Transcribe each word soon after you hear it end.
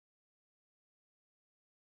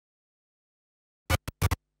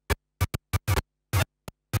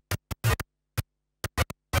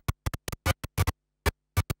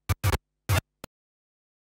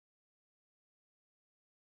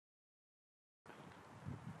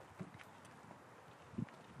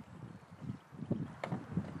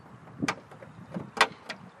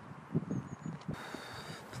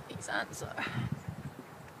answer.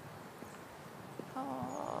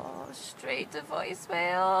 Oh, straight to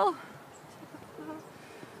voicemail.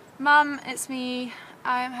 Mum, it's me.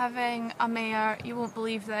 I am having a mare. You won't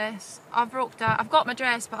believe this. I've broke down. I've got my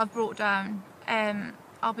dress, but I've broke down.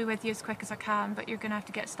 I'll be with you as quick as I can, but you're gonna have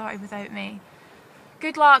to get started without me.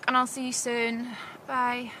 Good luck, and I'll see you soon.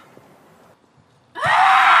 Bye.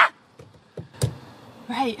 Ah!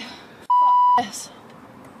 Right. Fuck this.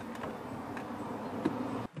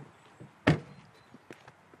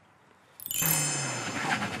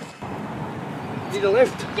 Need a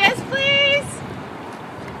lift? Yes, please!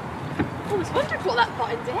 I always wondered what that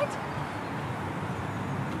button did.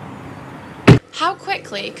 How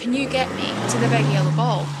quickly can you get me to the big yellow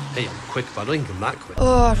ball? Hey, I'm quick, but I don't think I'm that quick.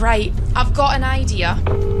 Oh, right. I've got an idea.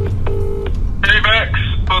 Hey Bex,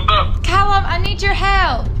 what's up? Callum, I need your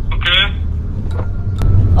help. Okay.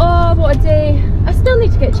 Oh, what a day. I still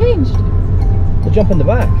need to get changed. We'll jump in the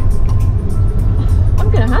back. I'm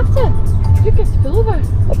gonna have to. You're going to pull over.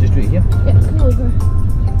 I'll just do it here. Yeah, pull over.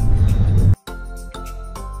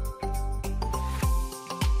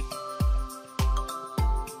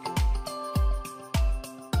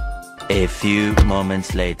 A few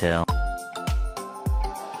moments later.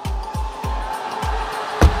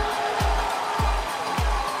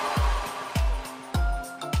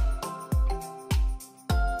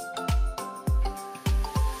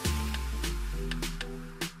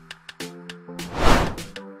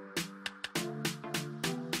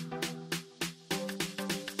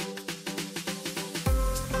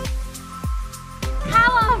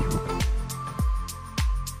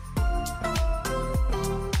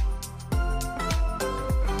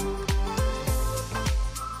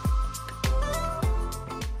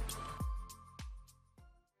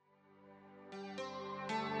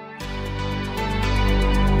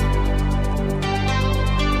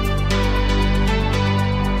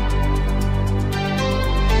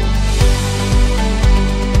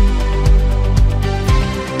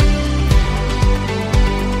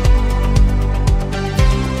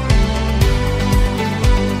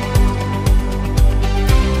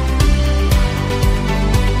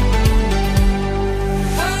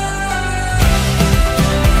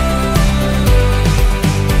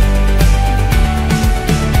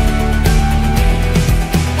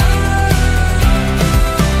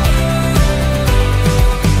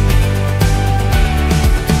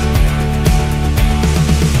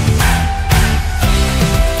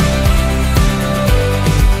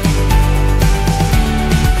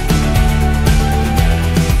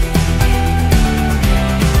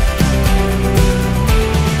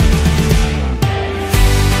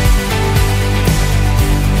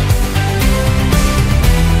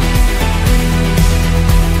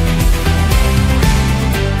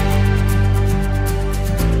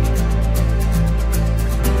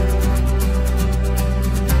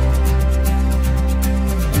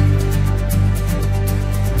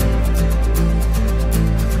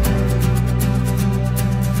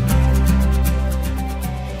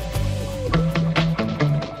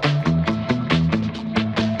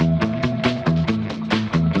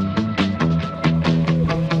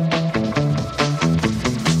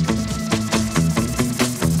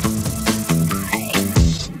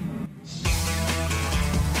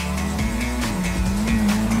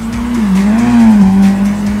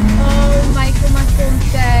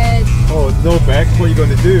 No, Beck, what are you going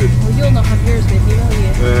to do? Well, you'll not have yours with you, will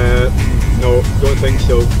you? No, don't think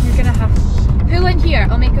so. You're going to have... Pull in here,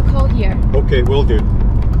 I'll make a call here. Okay, will do.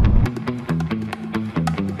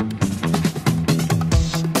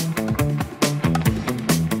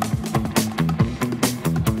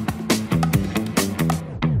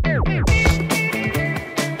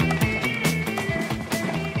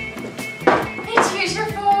 Need to use your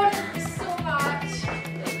phone so much.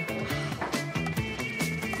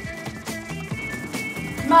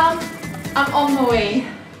 Mum, I'm on the way.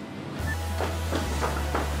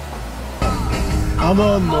 I'm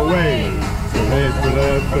on my way to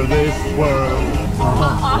live for this world.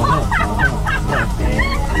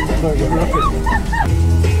 It's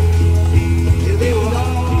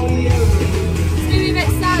maybe a bit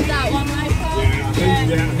sad, that one, Michael.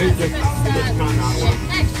 Yeah, It's a bit sad.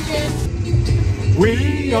 Next year. We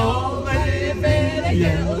all live in a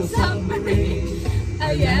yellow submarine,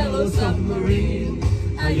 a yellow submarine,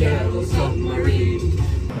 a yellow submarine.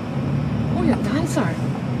 Oh, you're a dancer.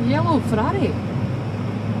 Yellow Ferrari.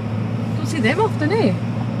 Don't see them often, eh?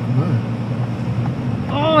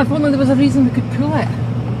 Oh, if only there was a reason we could pull it.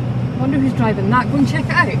 I wonder who's driving that. Go and check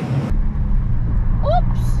it out.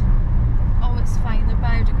 Oops! Oh, it's fine. They're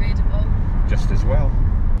biodegradable. Just as well.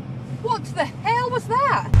 What the hell was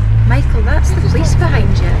that? Michael, that's the police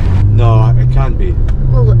behind you. No, it can't be.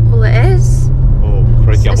 Well, it is. Oh,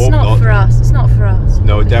 crikey, I It's hope not not. for us. It's not for us.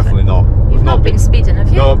 No, definitely not. You've not been speeding, have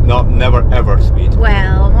you? No, never ever speed.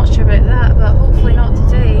 Well, I'm not sure about that, but hopefully not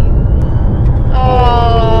today.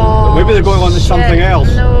 Oh. Maybe they're going on to shit. something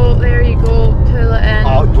else. No, there you go. Pull it in.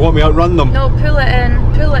 Oh, do you want me to outrun them? No, pull it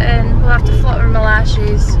in. Pull it in. We'll have to flutter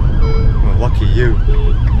Galashiels. Oh, lucky you.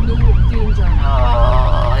 No danger.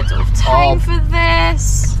 Oh, I don't have time for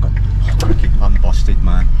this. Crikey, I'm busted,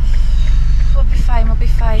 man. We'll be fine, we'll be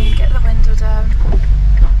fine. Get the window down.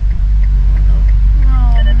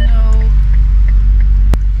 Oh no.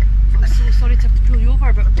 I'm so sorry to have to pull you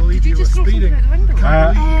over, but did you just throw something out the window?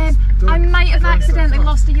 I might have accidentally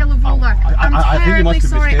lost a yellow roller. I'm I think you terribly must be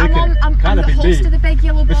sorry. mistaken. I'm Can't the have been host me. of the big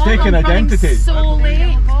yellow ball. Mistaken I'm running identity. so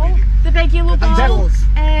late. The big yellow ball.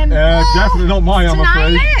 Definitely not mine, I'm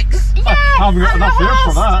afraid. Yes! I haven't got enough hair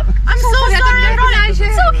for that. I'm so sorry, I'm running.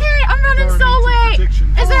 It's okay, I'm running so late.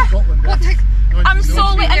 Is it? What? I'm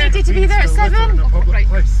so late. I needed to be there at 7. Right,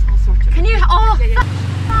 I'll sort it. Can you? Oh,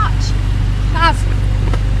 much.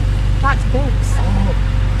 That's Bob's.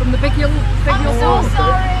 From the big yellow I'm so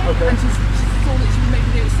sorry. And she's told that she was meant to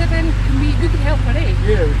be there at 7. We can help her, eh?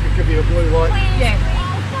 Yeah, we could give you a blue light. Yeah.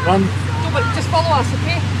 Run. Don't worry, just follow us,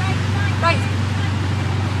 okay?